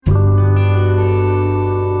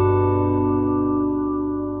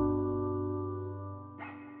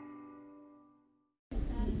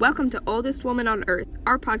Welcome to Oldest Woman on Earth,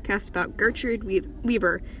 our podcast about Gertrude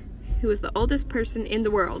Weaver, who is the oldest person in the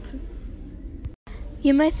world.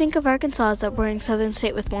 You might think of Arkansas as that boring southern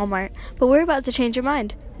state with Walmart, but we're about to change your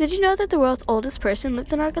mind. Did you know that the world's oldest person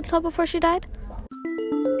lived in Arkansas before she died?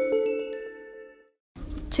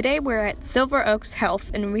 Today we're at Silver Oaks Health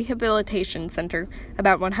and Rehabilitation Center,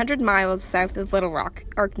 about 100 miles south of Little Rock,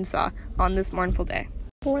 Arkansas, on this mournful day.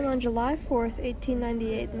 Born on July 4th,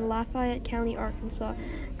 1898 in Lafayette County, Arkansas,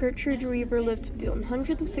 Gertrude Weaver lived to be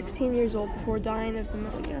 116 years old before dying of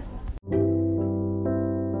pneumonia.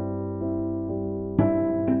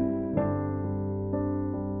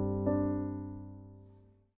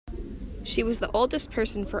 She was the oldest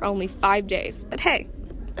person for only 5 days, but hey,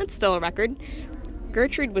 that's still a record.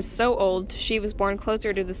 Gertrude was so old, she was born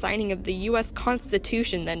closer to the signing of the U.S.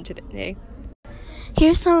 Constitution than today.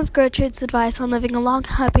 Here's some of Gertrude's advice on living a long,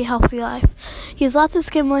 happy, healthy life. Use lots of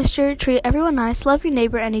skin moisture, treat everyone nice, love your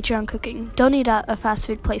neighbor, and eat your own cooking. Don't eat out of fast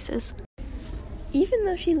food places. Even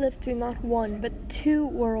though she lived through not one, but 2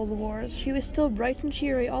 world wars, she was still bright and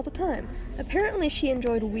cheery all the time. Apparently she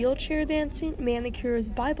enjoyed wheelchair dancing, manicures,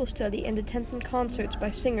 Bible study, and attending concerts by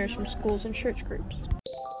singers from schools and church groups.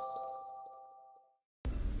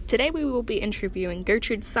 Today we will be interviewing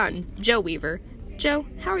Gertrude's son, Joe Weaver. Joe,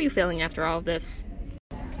 how are you feeling after all of this?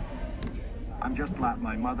 I'm just glad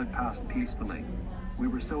my mother passed peacefully. We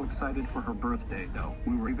were so excited for her birthday, though.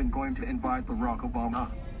 We were even going to invite Barack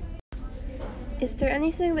Obama. Is there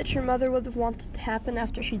anything that your mother would have wanted to happen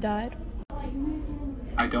after she died?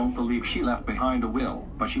 I don't believe she left behind a will,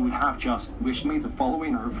 but she would have just wished me to follow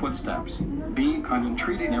in her footsteps, being kind and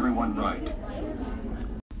treating everyone right.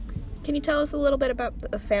 Can you tell us a little bit about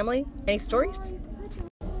the family? Any stories?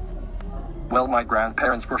 Well, my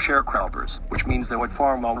grandparents were sharecroppers, which means they would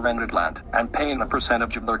farm on rented land and pay in a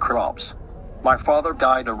percentage of their crops. My father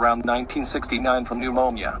died around 1969 from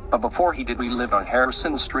pneumonia, but before he did, we lived on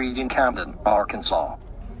Harrison Street in Camden, Arkansas.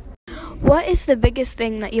 What is the biggest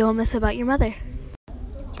thing that you will miss about your mother?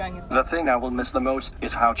 The thing I will miss the most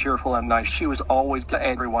is how cheerful and nice she was always to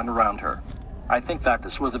everyone around her. I think that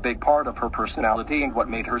this was a big part of her personality and what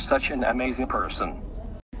made her such an amazing person.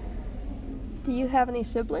 Do you have any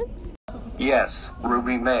siblings? Yes,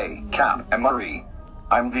 Ruby, May, Cap, and Marie.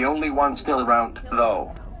 I'm the only one still around,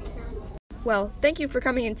 though. Well, thank you for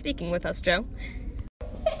coming and speaking with us, Joe.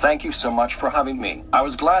 Thank you so much for having me. I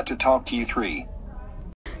was glad to talk to you three.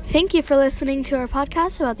 Thank you for listening to our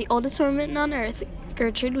podcast about the oldest woman on Earth,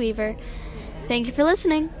 Gertrude Weaver. Thank you for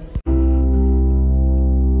listening.